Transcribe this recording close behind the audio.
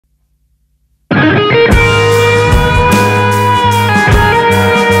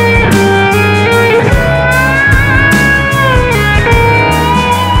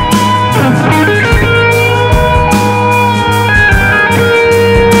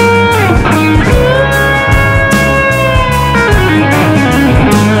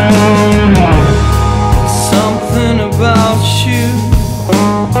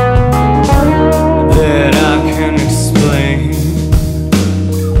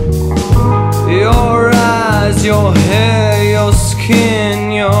your hair, your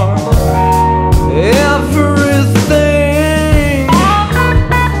skin, your everything,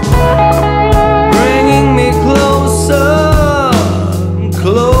 bringing me closer,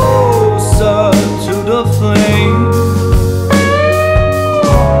 closer to the flame.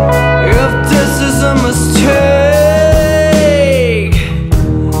 If this is a mistake,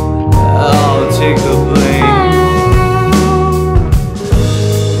 I'll take the blame.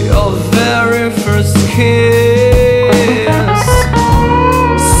 Your very first kiss,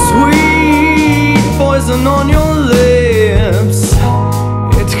 sweet poison on your lips,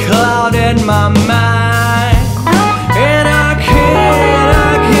 it clouded my mind, and I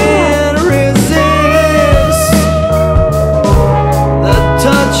can't resist the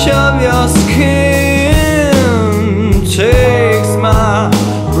touch of your skin. Takes my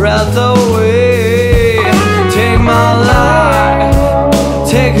breath away, take my life,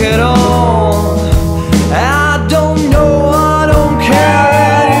 take it all. I don't know, I don't care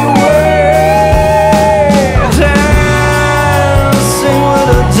anyway. Dancing with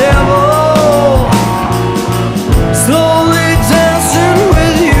the devil, slowly dancing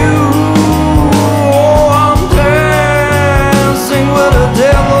with you. Oh, I'm dancing with the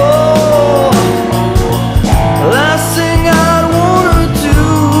devil. Last thing I'd wanna do,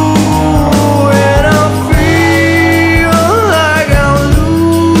 and I feel like I'm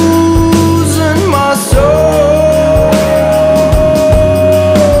losing my soul.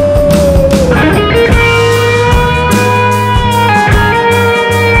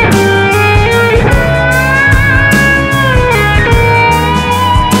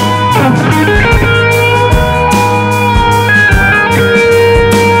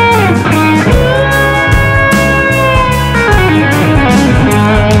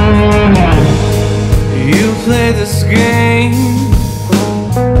 You play this game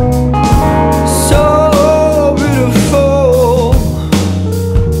so beautiful.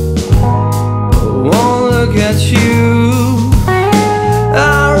 One look at you, I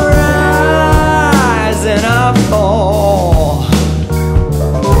rise and I fall.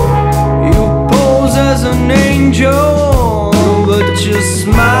 You pose as an angel,